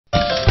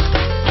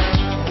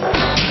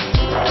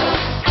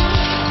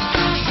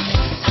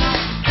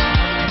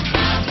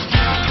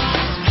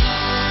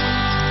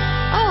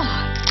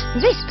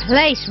This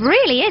place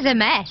really is a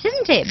mess,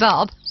 isn't it,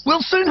 Bob?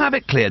 We'll soon have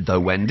it cleared though,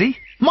 Wendy.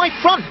 My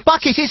front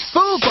bucket is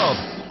full, Bob.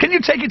 Can you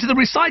take it to the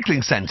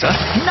recycling centre?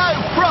 No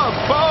prob,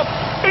 Bob.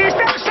 Is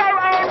that so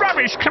our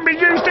rubbish can be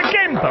used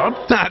again,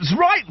 Bob? That's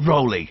right,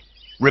 Rolly.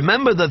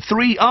 Remember the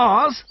 3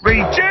 R's?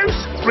 Reduce,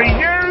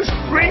 reuse,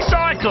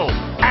 recycle,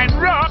 and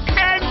rock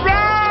and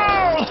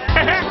roll!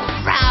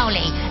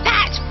 Rowley,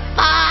 that's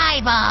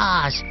 5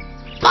 R's.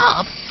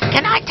 Bob,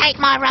 can I take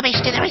my rubbish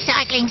to the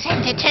recycling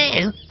centre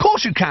too? Of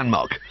course you can,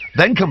 Muck.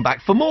 Then come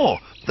back for more.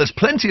 There's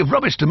plenty of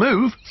rubbish to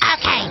move.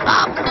 OK,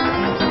 Bob.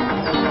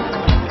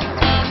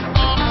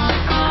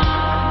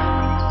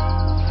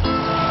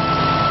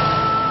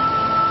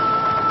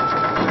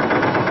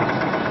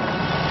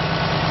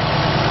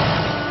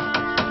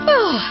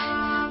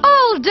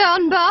 All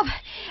done, Bob.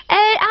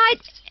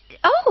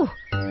 Oh,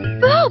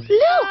 Bob,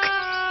 look!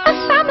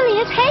 A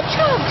family of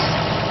hedgehogs.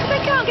 They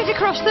can't get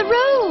across the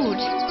road.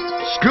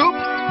 Scoop,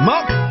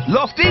 Muck,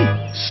 Lofty,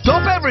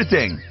 stop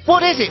everything.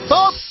 What is it,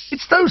 Bob?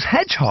 It's those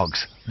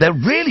hedgehogs. They're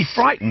really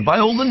frightened by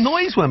all the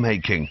noise we're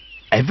making.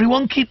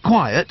 Everyone keep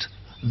quiet,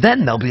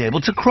 then they'll be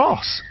able to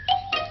cross.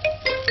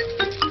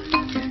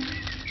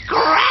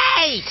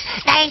 Great!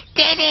 They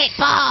did it,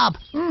 Bob!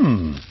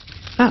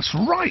 That's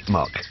right,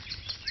 Muck.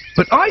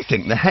 But I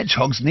think the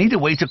hedgehogs need a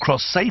way to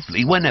cross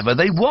safely whenever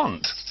they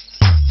want.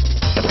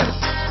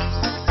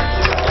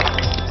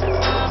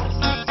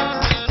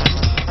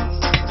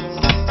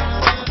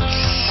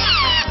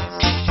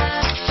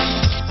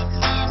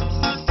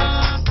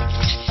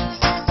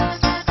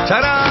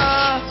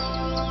 Ta-da!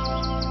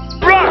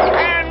 Rock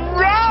and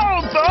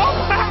roll,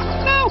 Bob!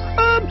 Now,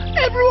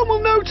 everyone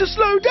will know to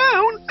slow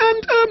down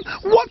and,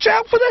 watch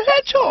out for the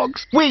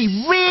hedgehogs.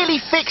 We really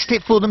fixed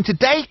it for them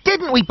today,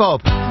 didn't we,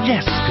 Bob?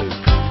 Yes, Scoop.